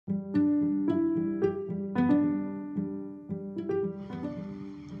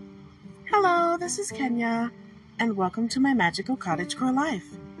this is Kenya, and welcome to my magical cottagecore life.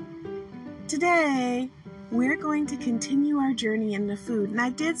 Today, we're going to continue our journey into food, and I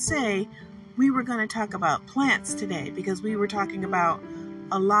did say we were going to talk about plants today because we were talking about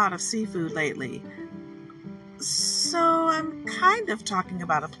a lot of seafood lately. So I'm kind of talking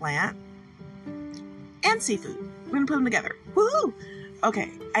about a plant and seafood. We're going to put them together. Woohoo!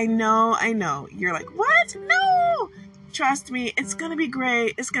 Okay, I know. You're like, what? No! Trust me, it's going to be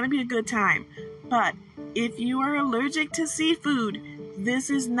great. It's going to be a good time. But if you are allergic to seafood, this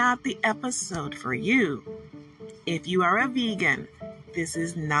is not the episode for you. If you are a vegan, this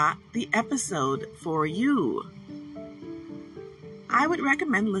is not the episode for you. I would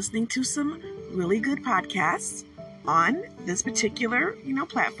recommend listening to some really good podcasts on this particular,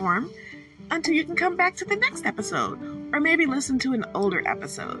 platform until you can come back to the next episode, or maybe listen to an older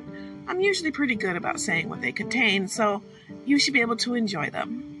episode. I'm usually pretty good about saying what they contain, so you should be able to enjoy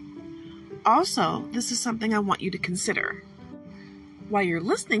them. Also, this is something I want you to consider. While you're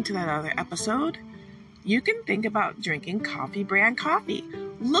listening to that other episode, you can think about drinking coffee brand coffee.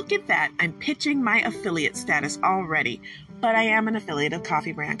 Look at that. I'm pitching my affiliate status already, but I am an affiliate of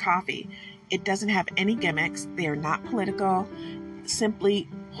Coffee Brand Coffee. It doesn't have any gimmicks. They are not political. Simply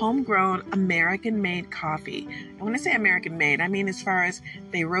homegrown, American-made coffee. And when I say American-made, I mean as far as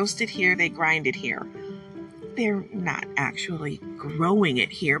they roast it here, they grind it here. They're not actually growing it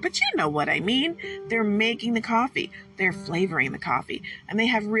here, but you know what I mean. They're making the coffee. They're flavoring the coffee. And they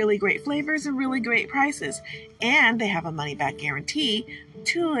have really great flavors and really great prices. And they have a money-back guarantee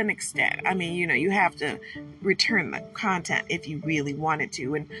to an extent. I mean, you have to return the content if you really wanted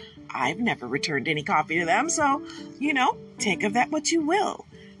to. And I've never returned any coffee to them. So, take of that what you will.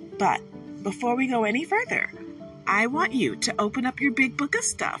 But before we go any further, I want you to open up your big book of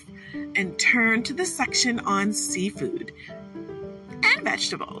stuff and turn to the section on seafood and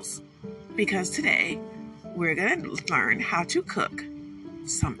vegetables, because today we're going to learn how to cook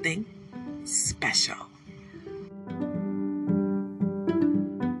something special.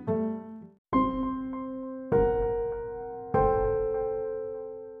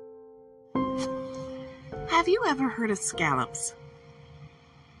 Have you ever heard of scallops?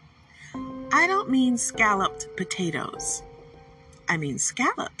 I don't mean scalloped potatoes. I mean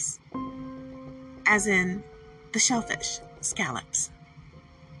scallops, as in the shellfish, scallops.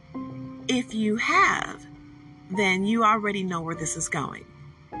 If you have, then you already know where this is going.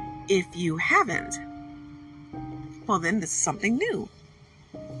 If you haven't, well, then this is something new.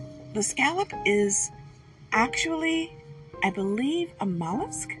 The scallop is actually, I believe, a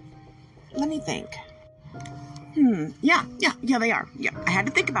mollusk. Let me think. Yeah, they are. Yeah, I had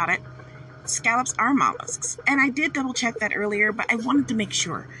to think about it. Scallops are mollusks, and I did double check that earlier, but I wanted to make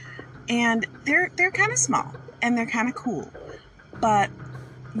sure. And they're kind of small, and they're kind of cool. But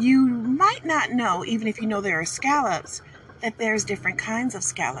you might not know, even if you know there are scallops, that there's different kinds of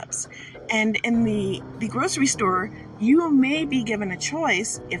scallops. And in the grocery store, you may be given a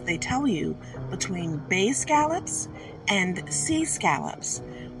choice, if they tell you, between bay scallops and sea scallops.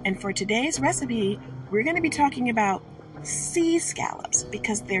 And for today's recipe, we're going to be talking about sea scallops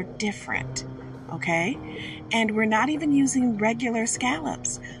because they're different, okay? And we're not even using regular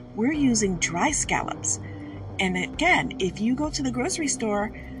scallops. We're using dry scallops. And again, if you go to the grocery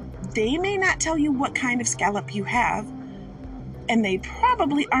store, they may not tell you what kind of scallop you have, and they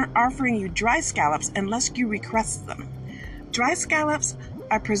probably aren't offering you dry scallops unless you request them. Dry scallops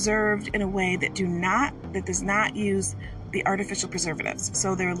are preserved in a way that does not use the artificial preservatives.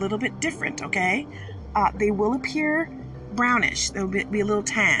 So they're a little bit different, okay? They will appear brownish. They'll be a little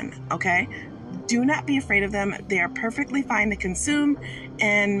tan, okay? Do not be afraid of them. They are perfectly fine to consume,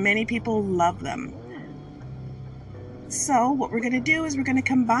 and many people love them. So what we're going to do is we're going to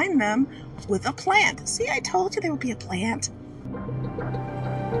combine them with a plant. See, I told you there would be a plant.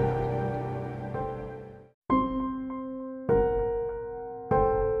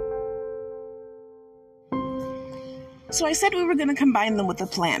 So I said we were going to combine them with a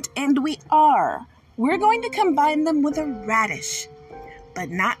plant, and we are. We're going to combine them with a radish,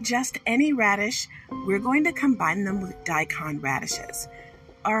 but not just any radish. We're going to combine them with daikon radishes.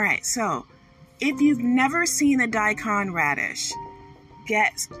 All right, so if you've never seen a daikon radish,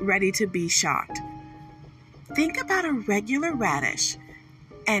 get ready to be shocked. Think about a regular radish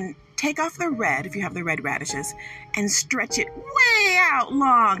and take off the red, if you have the red radishes, and stretch it way out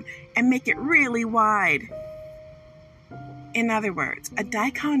long and make it really wide. In other words, a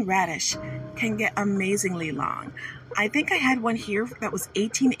daikon radish can get amazingly long. I think I had one here that was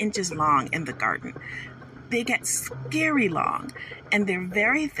 18 inches long in the garden. They get scary long, and they're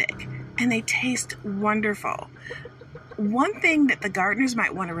very thick, and they taste wonderful. One thing that the gardeners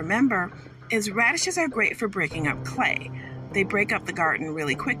might want to remember is radishes are great for breaking up clay. They break up the garden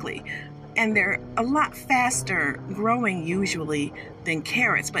really quickly. And they're a lot faster growing usually than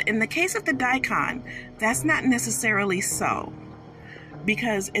carrots. But in the case of the daikon, that's not necessarily so,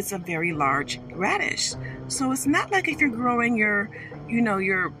 because it's a very large radish. So it's not like if you're growing your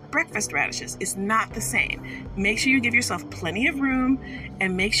breakfast radishes. It's not the same. Make sure you give yourself plenty of room,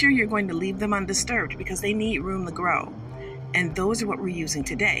 and make sure you're going to leave them undisturbed because they need room to grow. And those are what we're using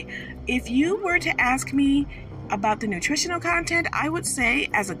today. If you were to ask me about the nutritional content, I would say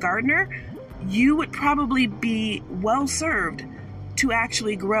as a gardener, you would probably be well served to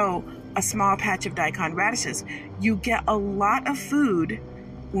actually grow a small patch of daikon radishes. You get a lot of food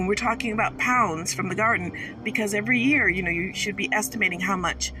when we're talking about pounds from the garden, because every year, you should be estimating how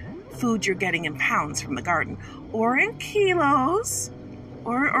much food you're getting in pounds from the garden, or in kilos,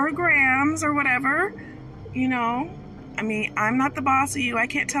 or grams, or whatever. I'm not the boss of you. I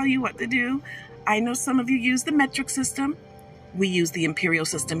can't tell you what to do. I know some of you use the metric system. We use the imperial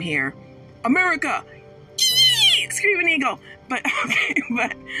system here. America! Screaming eagle.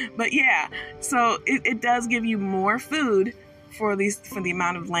 But yeah. So it does give you more food for the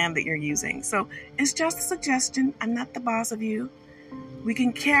amount of land that you're using. So it's just a suggestion. I'm not the boss of you. We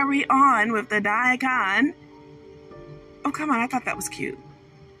can carry on with the daikon. Oh, come on. I thought that was cute.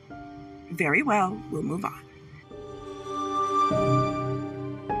 Very well. We'll move on.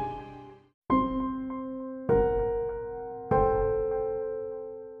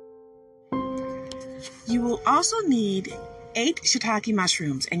 You will also need 8 shiitake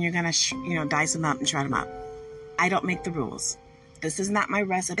mushrooms, and you're going to, dice them up and shred them up. I don't make the rules. This is not my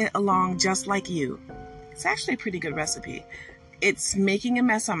recipe along just like you. It's actually a pretty good recipe. It's making a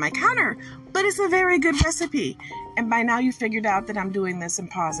mess on my counter, but it's a very good recipe. And by now you figured out that I'm doing this and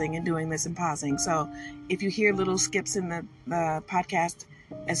pausing and doing this and pausing. So if you hear little skips in the podcast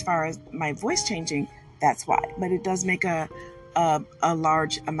as far as my voice changing, that's why. But it does make a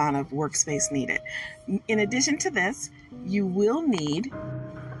large amount of workspace needed. In addition to this, you will need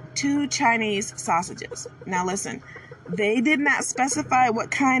 2 Chinese sausages. Now listen, they did not specify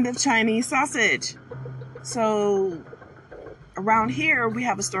what kind of Chinese sausage. So around here, we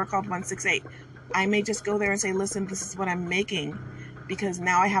have a store called 168. I may just go there and say, listen, this is what I'm making, because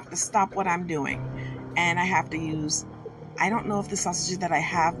now I have to stop what I'm doing. And I have to use, I don't know if the sausages that I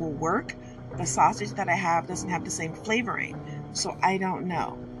have will work. The sausage that I have doesn't have the same flavoring, so I don't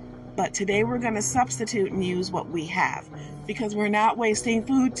know. But today we're going to substitute and use what we have, because we're not wasting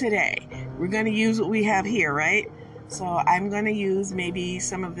food today. We're going to use what we have here, right? So I'm going to use maybe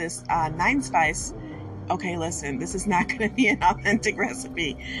some of this 9 spice. Okay, listen, this is not going to be an authentic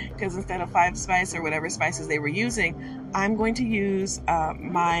recipe, because instead of 5 spice or whatever spices they were using, I'm going to use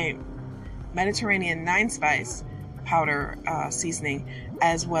my Mediterranean 9 spice powder seasoning,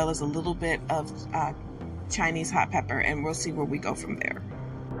 as well as a little bit of Chinese hot pepper, and we'll see where we go from there.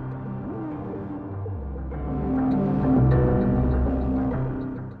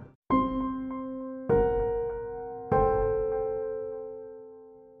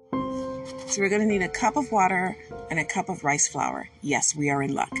 So we're going to need a cup of water and a cup of rice flour. Yes, we are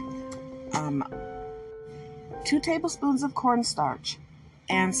in luck. 2 tablespoons of cornstarch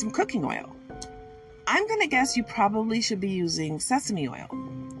and some cooking oil. I'm going to guess you probably should be using sesame oil.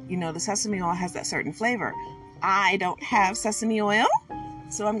 The sesame oil has that certain flavor. I don't have sesame oil,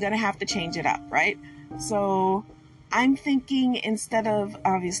 so I'm going to have to change it up, right? So I'm thinking, instead of,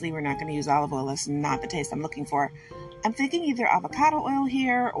 obviously we're not going to use olive oil. That's not the taste I'm looking for. I'm thinking either avocado oil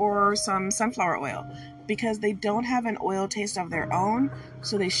here or some sunflower oil, because they don't have an oil taste of their own,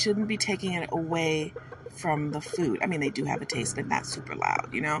 so they shouldn't be taking it away from the food. I mean, they do have a taste, but not super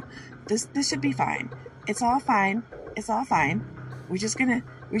loud, This should be fine. It's all fine. It's all fine. We're just gonna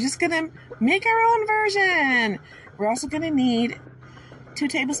make our own version. We're also gonna need 2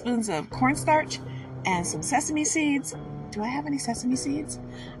 tablespoons of cornstarch and some sesame seeds. Do I have any sesame seeds?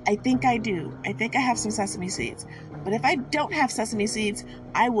 I think I do. I think I have some sesame seeds. But if I don't have sesame seeds,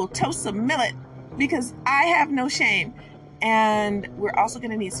 I will toast some millet, because I have no shame. And we're also going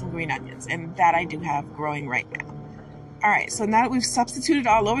to need some green onions, and that I do have growing right now. All right, so now that we've substituted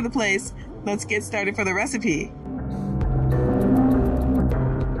all over the place, let's get started for the recipe.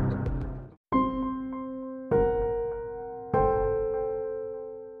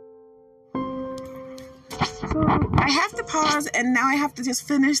 So I have to pause, and now I have to just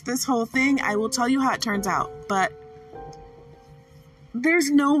finish this whole thing. I will tell you how it turns out, but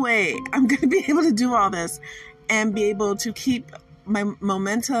there's no way I'm going to be able to do all this and be able to keep my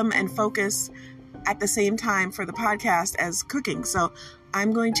momentum and focus at the same time for the podcast as cooking. So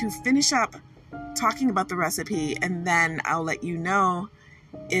I'm going to finish up talking about the recipe, and then I'll let you know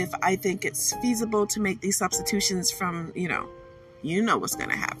if I think it's feasible to make these substitutions from, you know what's going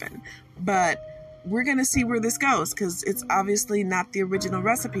to happen. But we're going to see where this goes because it's obviously not the original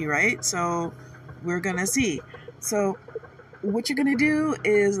recipe, right? So we're going to see. So what you're going to do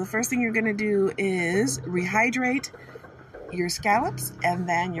is, the first thing you're going to do is rehydrate your scallops, and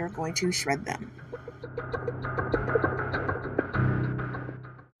then you're going to shred them.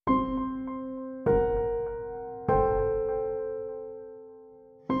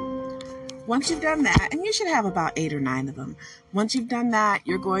 Once you've done that, and you should have about 8 or 9 of them. Once you've done that,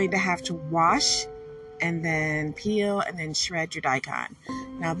 you're going to have to wash and then peel and then shred your daikon.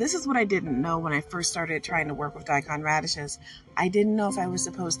 Now, this is what I didn't know when I first started trying to work with daikon radishes. I didn't know if I was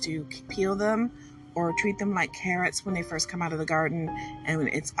supposed to peel them or treat them like carrots when they first come out of the garden and when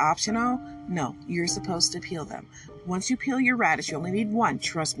it's optional. No, you're supposed to peel them. Once you peel your radish, you only need one.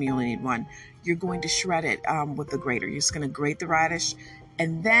 Trust me, you only need one. You're going to shred it with the grater. You're just going to grate the radish,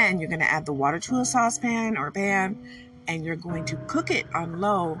 and then you're going to add the water to a saucepan or a pan, and you're going to cook it on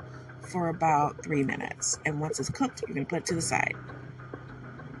low for about 3 minutes. And once it's cooked, you're going to put it to the side.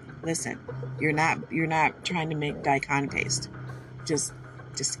 Listen, you're not trying to make daikon paste. Just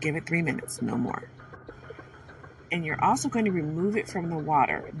give it 3 minutes, no more. And you're also going to remove it from the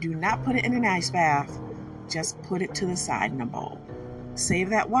water. Do not put it in an ice bath. Just put it to the side in a bowl. Save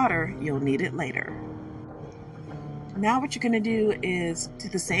that water. You'll need it later. Now what you're going to do is, to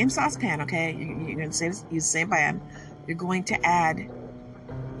the same saucepan, okay? You're going to use the same pan. You're going to add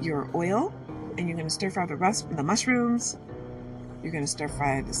your oil, and you're going to stir fry the mushrooms. You're going to stir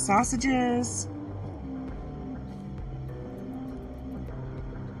fry the sausages.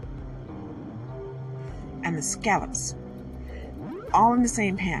 And the scallops. All in the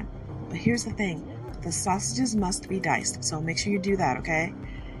same pan. But here's the thing. The sausages must be diced. So make sure you do that, okay?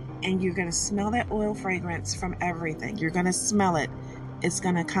 And you're going to smell that oil fragrance from everything. You're going to smell it. It's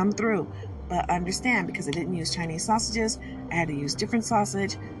going to come through. But understand, because I didn't use Chinese sausages, I had to use different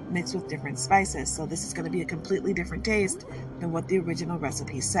sausage mixed with different spices. So this is going to be a completely different taste than what the original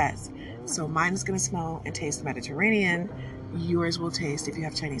recipe says. So mine is going to smell and taste Mediterranean. Yours will taste, if you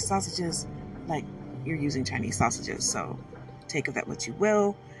have Chinese sausages, like you're using Chinese sausages. So take of that what you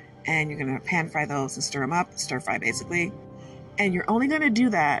will. And you're going to pan fry those and stir them up, stir fry basically. And you're only going to do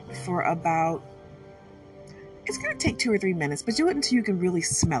that for about, it's going to take 2 or 3 minutes, but do it until you can really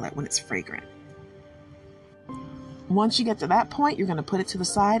smell it when it's fragrant. Once you get to that point, you're going to put it to the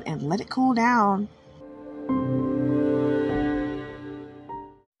side and let it cool down.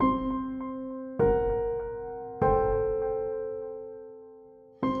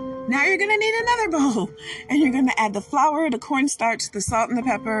 Now you're going to need another bowl, and you're going to add the flour, the cornstarch, the salt, and the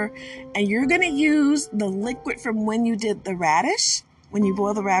pepper, and you're going to use the liquid from when you did the radish, when you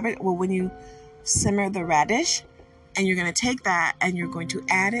boil the rabbit, or when you simmer the radish, and you're going to take that and you're going to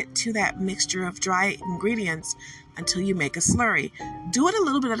add it to that mixture of dry ingredients until you make a slurry. Do it a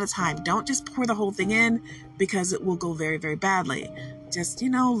little bit at a time. Don't just pour the whole thing in because it will go very, very badly. Just, a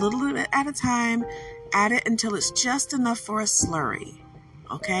little bit at a time. Add it until it's just enough for a slurry.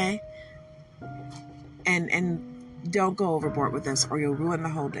 Okay? And don't go overboard with this or you'll ruin the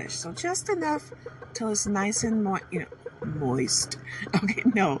whole dish. So just enough till it's nice and moist. Okay,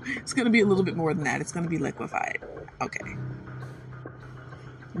 no, it's going to be a little bit more than that. It's going to be liquefied. Okay.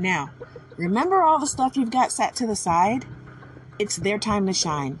 Now, remember all the stuff you've got set to the side? It's their time to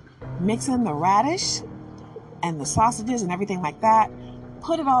shine. Mix in the radish and the sausages and everything like that.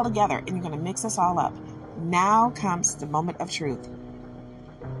 Put it all together and you're going to mix this all up. Now comes the moment of truth.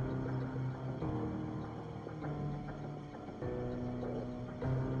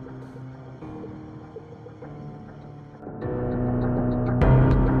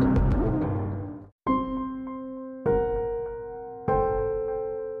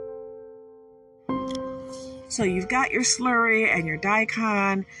 So you've got your slurry and your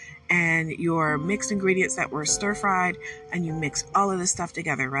daikon and your mixed ingredients that were stir-fried, and you mix all of this stuff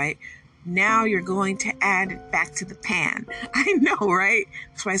together, right? Now you're going to add it back to the pan. I know, right?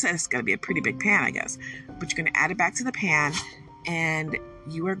 That's why I said it's going to be a pretty big pan, I guess. But you're going to add it back to the pan, and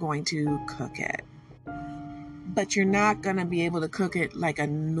you are going to cook it. But you're not going to be able to cook it like a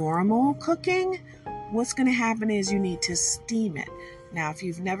normal cooking. What's going to happen is you need to steam it. Now, if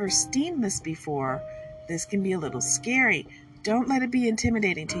you've never steamed this before, this can be a little scary. Don't let it be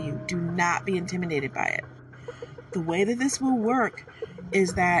intimidating to you. Do not be intimidated by it. The way that this will work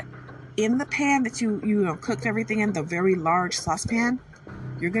is that in the pan that you cooked everything in, the very large saucepan,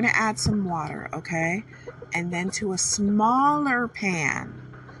 you're going to add some water, okay? And then to a smaller pan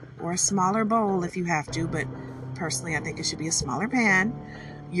or a smaller bowl if you have to, but personally I think it should be a smaller pan,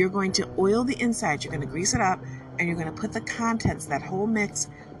 you're going to oil the inside. You're going to grease it up and you're going to put the contents, that whole mix,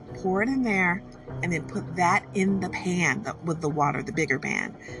 pour it in there, and then put that in the pan with the water, the bigger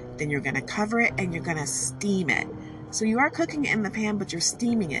pan. Then you're going to cover it and you're going to steam it. So you are cooking it in the pan, but you're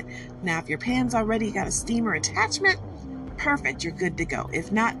steaming it. Now, if your pan's already got a steamer attachment, perfect, you're good to go.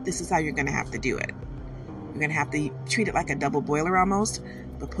 If not, this is how you're going to have to do it. You're going to have to treat it like a double boiler almost,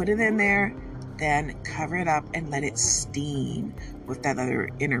 but put it in there, then cover it up and let it steam with that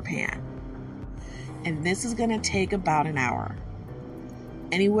other inner pan. And this is going to take about an hour.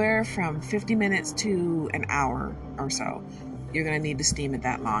 Anywhere from 50 minutes to an hour or so. You're going to need to steam it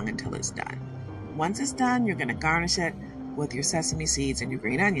that long until it's done. Once it's done, you're going to garnish it with your sesame seeds and your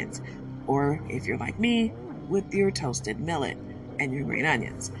green onions. Or if you're like me, with your toasted millet and your green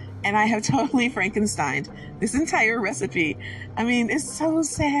onions. And I have totally Frankensteined this entire recipe. I mean, it's so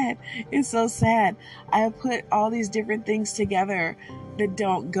sad. It's so sad. I have put all these different things together that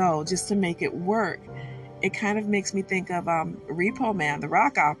don't go just to make it work. It kind of makes me think of Repo Man, the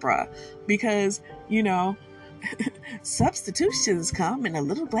rock opera, because, you know, substitutions come in a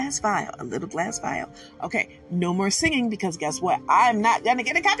little glass vial, a little glass vial. Okay, no more singing, because guess what? I'm not going to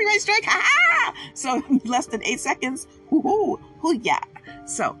get a copyright strike. Ha-ha! So less than 8 seconds. Woohoo! Hoo-yeah!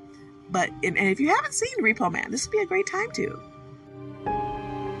 So, but, and if you haven't seen Repo Man, this would be a great time to.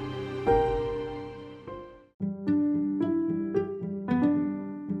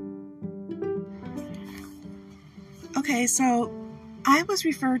 Okay, so I was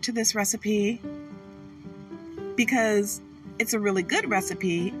referred to this recipe because it's a really good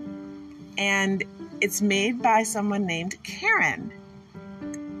recipe and it's made by someone named Karen.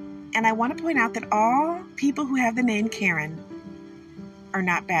 And I want to point out that all people who have the name Karen are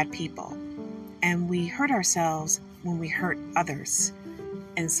not bad people. And we hurt ourselves when we hurt others.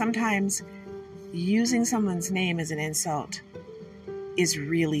 And sometimes using someone's name as an insult is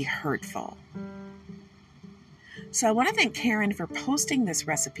really hurtful. So I want to thank Karen for posting this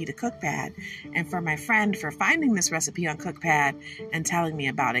recipe to Cookpad, and for my friend for finding this recipe on Cookpad and telling me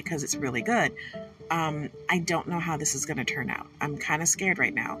about it, because it's really good. I don't know how this is going to turn out. I'm kind of scared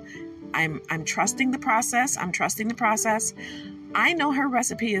right now. I'm trusting the process. I know her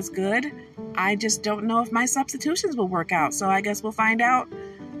recipe is good. I just don't know if my substitutions will work out. So I guess we'll find out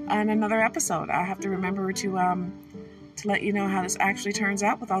on another episode. I'll have to remember to let you know how this actually turns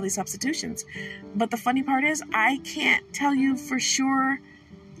out with all these substitutions. But the funny part is, I can't tell you for sure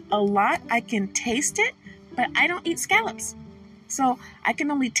a lot. I can taste it, but I don't eat scallops. So I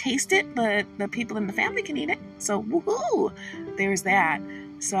can only taste it, but the people in the family can eat it. So woohoo! There's that.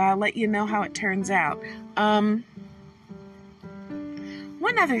 So I'll let you know how it turns out. One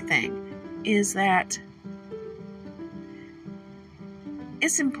other thing is that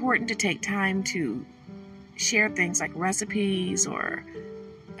it's important to take time to share things like recipes or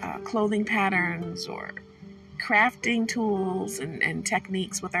clothing patterns or crafting tools and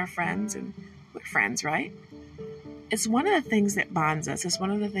techniques with our friends, and we're friends, right? It's one of the things that bonds us. It's one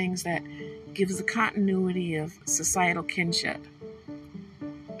of the things that gives the continuity of societal kinship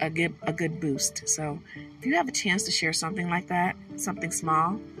a good boost. So if you have a chance to share something like that, something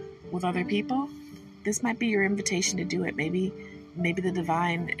small, with other people, this might be your invitation to do it. Maybe the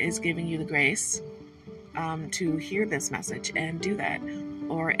divine is giving you the grace to hear this message and do that.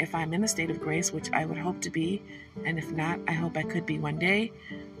 Or if I'm in a state of grace, which I would hope to be, and if not, I hope I could be one day,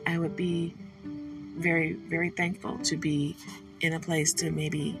 I would be very, very thankful to be in a place to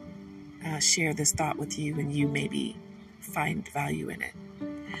maybe share this thought with you, and you maybe find value in it.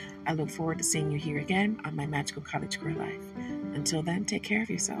 I look forward to seeing you here again on my Magical Cottage Core Life. Until then, take care of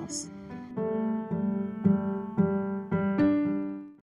yourselves.